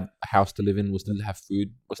 We still have a house to live in. We still have food.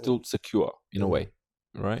 We're still secure in a way,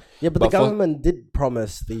 right? Yeah, but the government did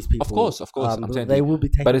promise these people. Of course, I'm saying they will be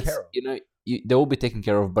taken care of. You know, they will be taken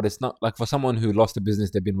care of. But it's not like for someone who lost a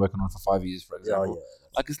business they've been working on for 5 years, for example.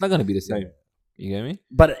 Like it's not going to be the same. You get me?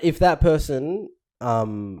 But if that person,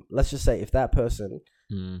 let's just say, if that person.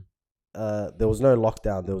 There was no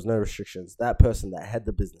lockdown, there was no restrictions. That person that had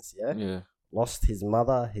the business, lost his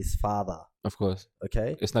mother, his father. Of course.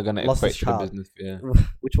 Okay. It's not gonna equate to the business. Yeah.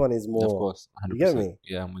 Which one is more? Of course. 100%. You get me?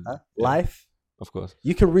 Yeah, I'm with you. Life. Of course.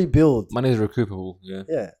 You can rebuild. Money is recoupable. Yeah.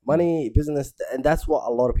 Yeah. Money, business, and that's what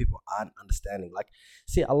a lot of people aren't understanding. Like,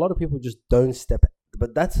 see, a lot of people just don't step.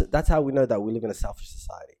 But that's how we know that we live in a selfish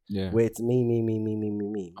society. Yeah. Where it's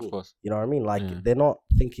me. Of course. You know what I mean? Like they're not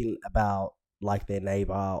thinking about like their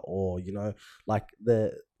neighbor or like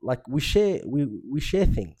we share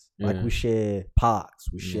things. Like we share parks,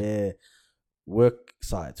 we share work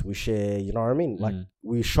sites, we share, you know what I mean? Like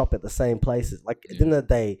we shop at the same places. Like at the end of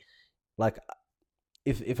the day, like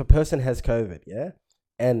if a person has COVID,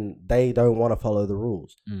 and they don't want to follow the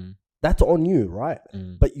rules, that's on you, right?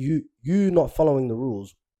 But you not following the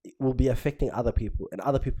rules, it will be affecting other people and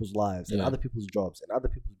other people's lives and other people's jobs and other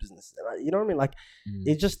people's businesses. And you know what I mean? Like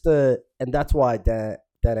it's just and that's why Dan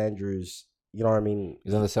Andrews, you know what I mean?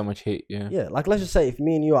 He's under so much heat. Yeah. Yeah. Like let's just say if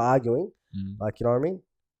me and you are arguing, like you know what I mean,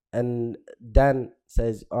 and Dan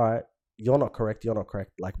says, "All right, you're not correct.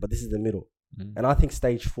 Like, but this is the middle." And I think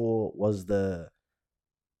stage 4 was the,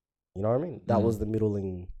 you know what I mean? That was the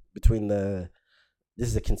middling between this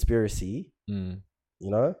is a conspiracy. You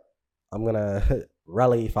know, I'm gonna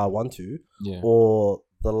rally if I want to, or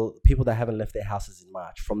the people that haven't left their houses in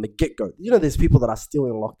March from the get-go. You know, there's people that are still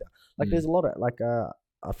in lockdown. Like there's a lot of like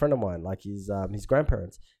a friend of mine, like his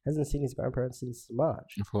grandparents hasn't seen his grandparents since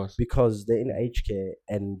March, of course, because they're in aged care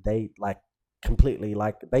and they like completely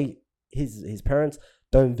like his parents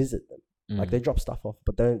don't visit them. Like they drop stuff off,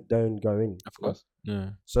 but don't go in. Of course,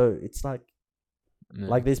 So it's like.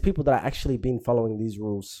 Like there's people that are actually been following these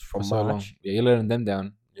rules from so March. Long. Yeah, you're letting them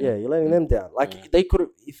down. Yeah, you're letting them down. Like they could have,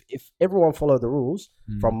 if everyone followed the rules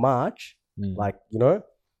from March, like you know,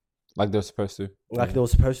 like they're supposed to, they were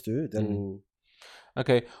supposed to, then.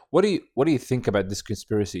 Okay, what do you think about this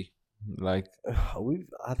conspiracy? Like, I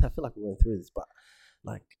feel like we went through this, but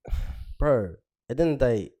like, bro, at the end of the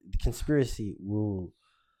day, the conspiracy will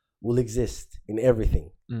exist in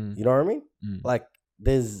everything. You know what I mean? Like,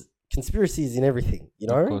 there's conspiracies in everything, you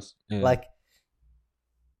know? Of course, like.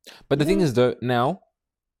 But the thing is, though, now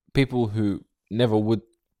people who never would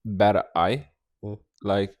bat an eye,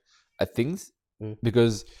 like at things,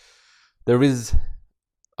 because there is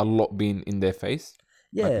a lot being in their face.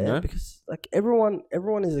 Yeah, like, you know? Because like everyone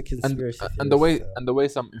is a conspiracy and the way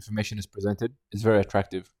some information is presented is very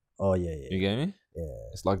attractive. Oh yeah. You get me?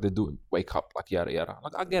 It's like they do wake up, like yada yada.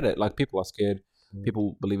 Like I get it. Like people are scared.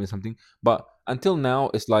 People believe in something, but until now,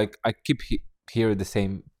 it's like I keep hearing the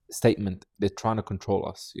same statement. They're trying to control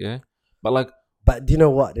us. Yeah, but like, but do you know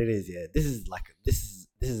what it is? Yeah, this is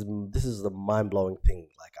the mind blowing thing.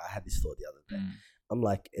 Like I had this thought the other day. I'm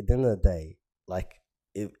like, at the end of the day, like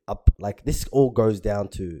like this all goes down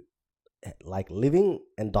to like living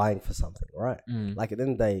and dying for something, right? Like at the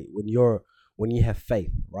end of the day, when you have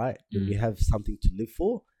faith, right? When you have something to live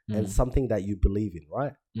for and something that you believe in,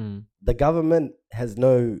 right? The government has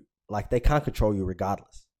no, like, they can't control you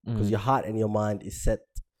regardless because your heart and your mind is set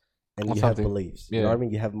and you have beliefs. You know what I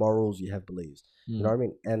mean? You have morals, you have beliefs. You know what I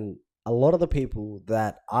mean? And a lot of the people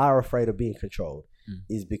that are afraid of being controlled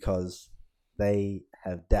is because they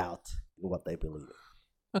have doubt in what they believe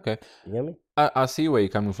in. Okay. You get me? I see where you're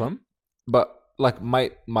coming from, but like my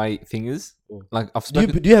thing is, like I've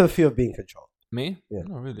spoken. Do you have a fear of being controlled? Me? Yeah.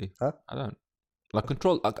 Not really. Huh? I don't. Like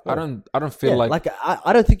control. Like I don't feel like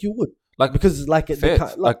I don't think you would. Like because like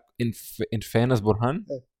in fairness, Burhan,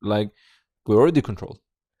 like we're already controlled.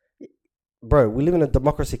 Bro, we live in a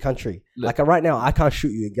democracy country. Like right now, I can't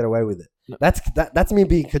shoot you and get away with it. No. That's me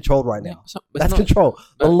being controlled right now. That's control.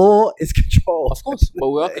 The law is control. Of course, but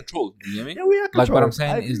we are controlled. You know what I mean? Yeah, we are controlled. Like what I'm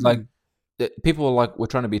saying is like people are like we're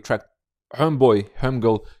trying to be tracked. Homeboy,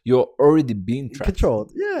 homegirl, you're already being tracked.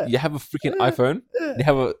 Controlled. Yeah. You have a freaking iPhone. Yeah. You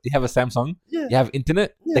have a Samsung. Yeah. You have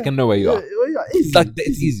internet. Yeah. They can know where you are. Easy. Like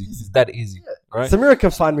it's easy. It's that easy. Yeah. Right? Samira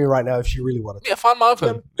can find me right now if she really wanted to. Yeah, find my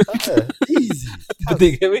iPhone. Easy. Do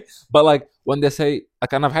you get me? But like when they say,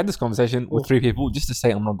 like, and I've had this conversation with 3 people just to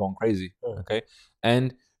say I'm not going crazy. Okay,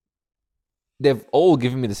 and they've all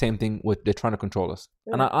given me the same thing. With they're trying to control us,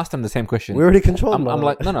 and I asked them the same question. We already controlled. I'm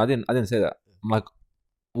like, no, I didn't say that. I'm like,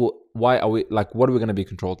 well, why are we like? What are we gonna be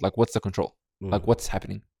controlled? Like, what's the control? Like, what's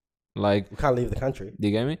happening? Like, we can't leave the country. Do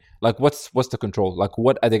you get me? Like, what's the control? Like,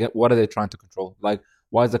 what are they trying to control? Like,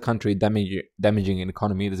 why is the country damaging an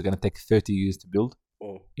economy that's gonna take 30 years to build?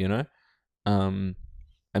 You know, and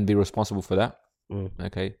be responsible for that.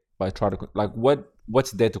 Okay, by trying to like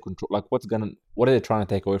what's there to control? Like, what are they trying to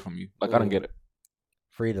take away from you? Like, I don't get it.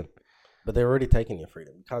 Freedom, but they're already taking your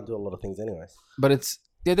freedom. You can't do a lot of things anyways. But it's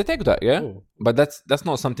they take that, yeah. But that's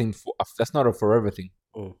not something. That's not a forever thing,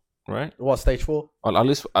 right? What, stage 4? Well, at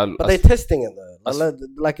least, but they're testing it though.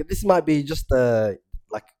 Like this might be just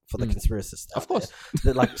like for the conspiracy stuff. Of course,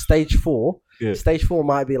 like stage 4. Yeah. Stage 4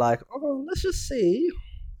 might be like, oh, let's just see,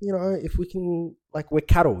 you know, if we can, like, we're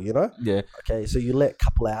cattle, you know. Yeah. Okay, so you let a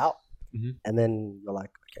couple out, and then you're like,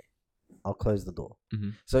 okay, I'll close the door.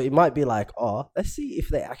 So it might be like, oh, let's see if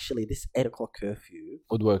they actually this 8 o'clock curfew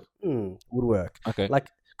would work. Would work. Okay. Like,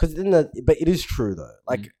 because but it is true though.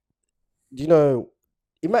 Like, do you know?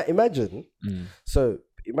 Imagine. So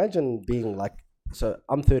imagine being like. So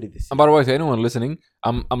I'm 30 this year. And by the way, to anyone listening,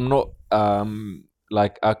 I'm not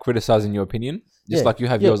criticizing your opinion. Just like you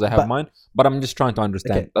have yours, I have mine. But I'm just trying to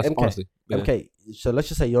understand. Okay, that's honestly. Yeah. Okay, so let's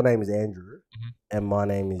just say your name is Andrew, and my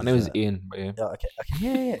name is Ian. But yeah. Okay.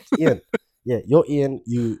 Yeah. It's Ian. Yeah, you're Ian.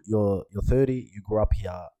 You're 30. You grew up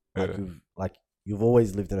here. You've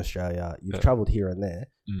always lived in Australia. You've traveled here and there,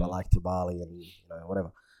 but like to Bali and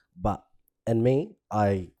whatever. And me,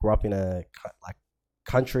 I grew up in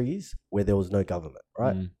countries where there was no government,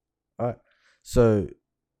 right? Right. So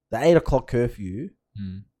the 8 o'clock curfew,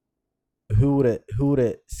 who would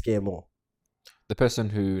it scare more? The person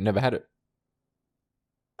who never had it.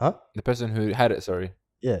 Huh? The person who had it. Sorry.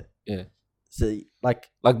 Yeah. Yeah. So like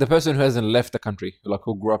the person who hasn't left the country, like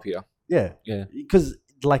who grew up here. Yeah. Yeah. Because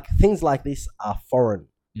like things like this are foreign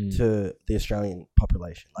to the Australian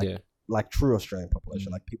population. Like true Australian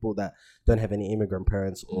population, like people that don't have any immigrant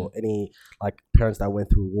parents or any like parents that went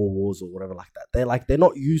through wars or whatever like that. They're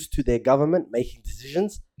not used to their government making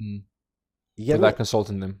decisions. Without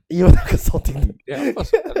consulting them. You're consulting them. Yeah, of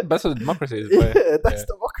course. That's what democracy is. That's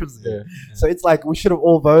democracy. Yeah. So it's like we should have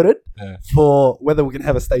all voted for whether we can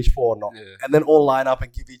have a stage 4 or not, and then all line up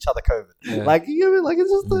and give each other COVID. Yeah. Like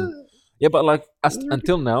it's just yeah, but like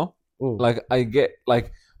until now, like I get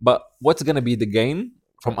like, but what's gonna be the gain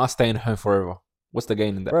from us staying home forever? What's the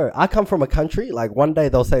gain in that? Bro, I come from a country, like one day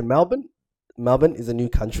they'll say Melbourne is a new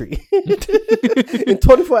country. In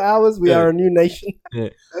 24 hours, we are a new nation. Yeah.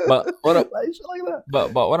 But what like that.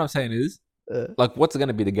 But what I'm saying is, like, what's going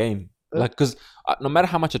to be the gain? Like, because no matter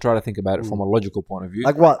how much I try to think about it from a logical point of view,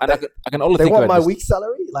 like what? And I can only they think want about my this. week's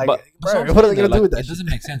salary? Like, but bro, what are they going to do with that? It doesn't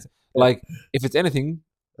make sense. Like, if it's anything,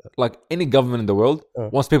 like any government in the world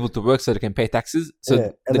wants people to work so they can pay taxes,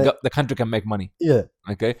 so the country can make money. Yeah.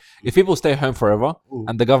 Okay. If people stay home forever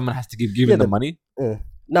and the government has to give them money.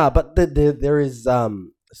 Nah, but there is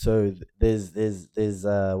so there's what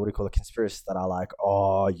do you call it, conspiracies that are like,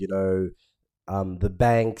 oh, the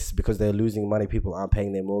banks, because they're losing money, people aren't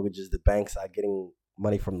paying their mortgages, the banks are getting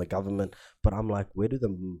money from the government. But I'm like, where do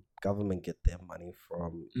the government get their money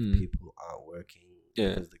from if people aren't working?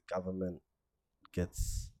 Yeah. Because the government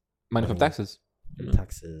gets Money from taxes. and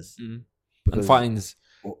taxes And because fines.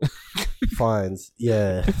 fines,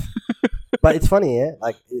 yeah. But it's funny, yeah.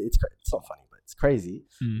 Like it's not funny, but it's crazy.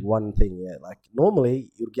 One thing, yeah. Like normally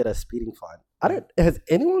you'd get a speeding fine. Has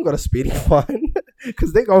anyone got a speeding fine?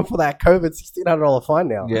 Because they're going for that COVID $1,600 fine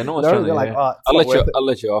now. Yeah, no one's trying to. Like, oh, I'll let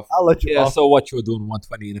you off. I'll let you off. So what you were doing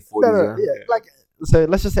 120 in the 40s? No, yeah. Like, so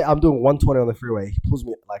let's just say I'm doing 120 on the freeway. He pulls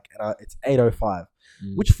me like, and it's 805.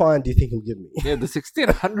 Which fine do you think he'll give me? Yeah, the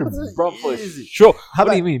 1,600, bro. Sure. What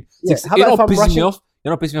do you mean? Yeah, you know what pisses me off? You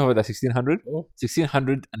know what pisses me off with that 1,600?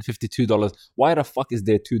 $1,652. Why the fuck is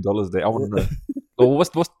there $2 there? I want to know. Well, what's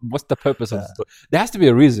the purpose of this? There has to be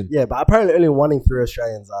a reason. Yeah, but apparently only 1 in 3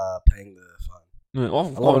 Australians are paying the fine.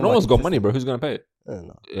 No one's got money, bro. Who's gonna pay it?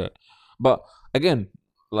 No. Yeah, but again,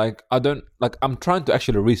 like I'm trying to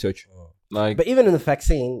actually research. Like, but even in the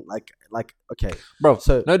vaccine, like okay, bro.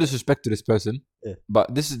 So no disrespect to this person,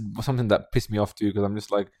 but this is something that pissed me off too, because I'm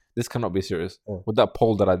just like, this cannot be serious. With that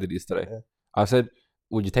poll that I did yesterday, I said,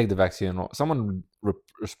 "Would you take the vaccine or not?" Someone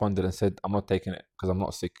responded and said, "I'm not taking it because I'm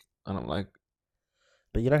not sick," and I'm like.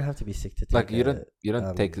 But you don't have to be sick to take. Like you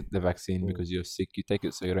don't take the vaccine because you're sick. You take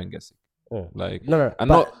it so you don't get sick. Like no, and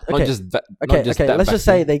not just that. Okay. Let's vaccine. just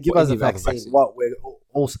say they give us a vaccine. What we're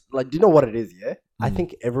also like, do you know what it is? Yeah, I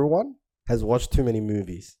think everyone has watched too many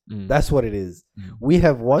movies. That's what it is. We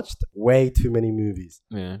have watched way too many movies.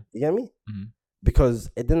 Yeah, you get me? Because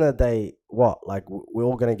at the end of the day, we're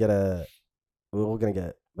all gonna get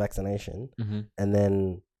vaccination, and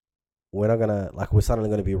then. We're not gonna we're suddenly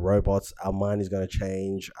gonna be robots. Our mind is gonna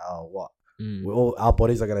change. Our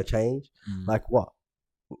bodies are gonna change. Like what?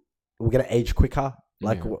 We're gonna age quicker.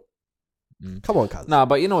 Like what? Come on, cuz. Nah,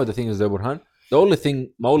 but you know what the thing is, though, Burhan?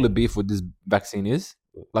 My only beef with this vaccine is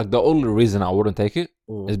the only reason I wouldn't take it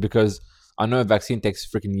is because I know a vaccine takes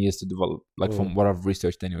freaking years to develop. Like from what I've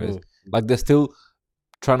researched, anyways. Like they're still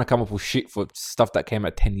trying to come up with shit for stuff that came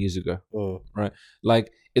out 10 years ago, right?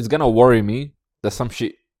 Like it's gonna worry me that some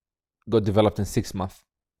shit got developed in 6 months.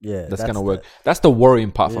 Yeah, that's gonna work. That's the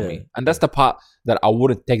worrying part for me, and that's the part that I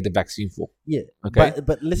wouldn't take the vaccine for. Yeah, okay.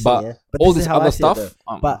 But listen, but all this other stuff.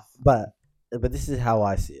 But this is how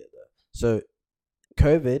I see it. Though. So,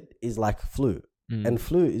 COVID is like flu, and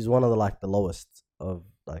flu is one of the lowest of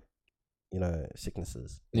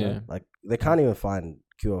sicknesses. You know? Like they can't even find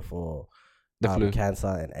cure for the flu, cancer,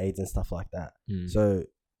 and AIDS and stuff like that. So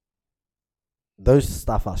those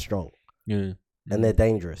stuff are strong. Yeah. And they're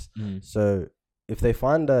dangerous. So if they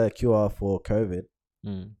find a cure for COVID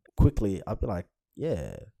quickly, I'd be like,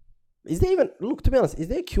 yeah. Is there even to be honest? Is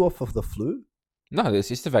there a cure for the flu? No, it's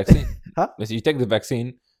just a vaccine. Huh? Listen, you take the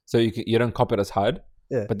vaccine, so you don't cop it as hard.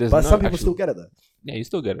 Yeah, but some people still get it though. Yeah, you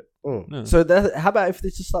still get it. Yeah. So how about if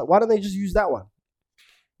it's just why don't they just use that one?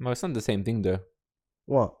 No, it's not the same thing though.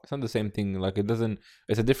 What? It's not the same thing. Like it doesn't.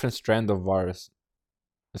 It's a different strand of virus.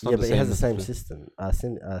 It's not but it has the same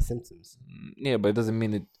symptoms. Yeah, but it doesn't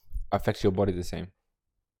mean it affects your body the same.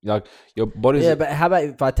 Like your body. Yeah, but how about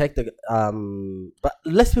if I take the But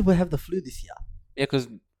less people have the flu this year. Yeah, because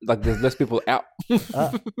there's less people out.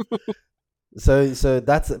 So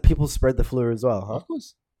that's people spread the flu as well, huh? Of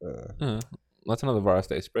course. That's another virus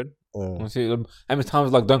they spread. See, how many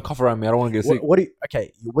times don't cough around me? I don't want to get sick.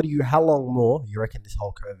 How long more you reckon this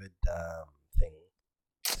whole COVID thing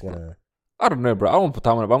is gonna? I don't know, bro. I won't put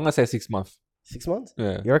time on it, but I'm gonna say 6 months. 6 months?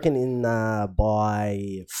 Yeah. You reckon in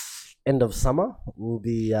by end of summer we'll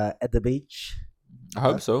be at the beach? I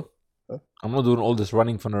hope so. Huh? I'm not doing all this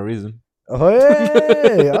running for no reason. Oh,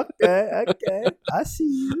 hey, okay. I see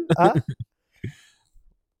you. Huh?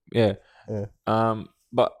 Yeah.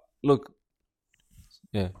 But look.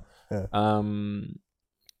 Yeah.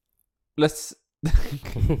 Let's.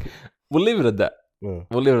 We'll leave it at that.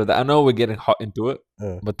 We'll leave it at that. I know we're getting hot into it,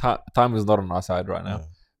 but time is not on our side right now.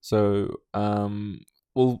 So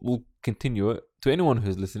we'll continue it. To anyone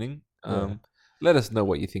who's listening, let us know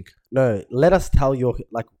what you think. No, let us tell your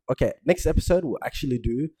okay, next episode we'll actually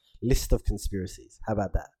do list of conspiracies. How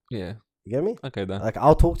about that? Yeah. You get me? Okay, then.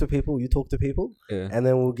 I'll talk to people, you talk to people, and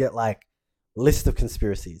then we'll get list of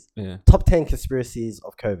conspiracies. Yeah. Top 10 conspiracies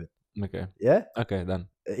of COVID. Okay. Yeah? Okay, done.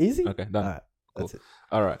 Easy? Okay, done. All right. Cool. That's it.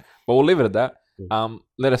 All right. But we'll leave it at that.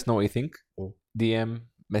 Let us know what you think. DM,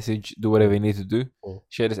 message, do whatever you need to do.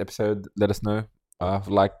 Share this episode. Let us know.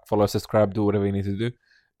 Follow, subscribe, do whatever you need to do.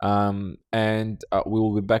 And we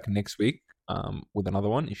will be back next week with another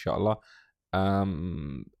one, inshallah.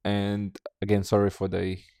 And again, sorry for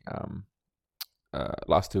the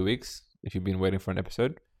last 2 weeks if you've been waiting for an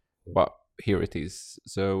episode, but here it is.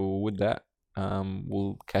 So with that,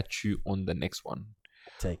 we'll catch you on the next one.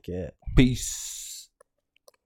 Take care. Peace.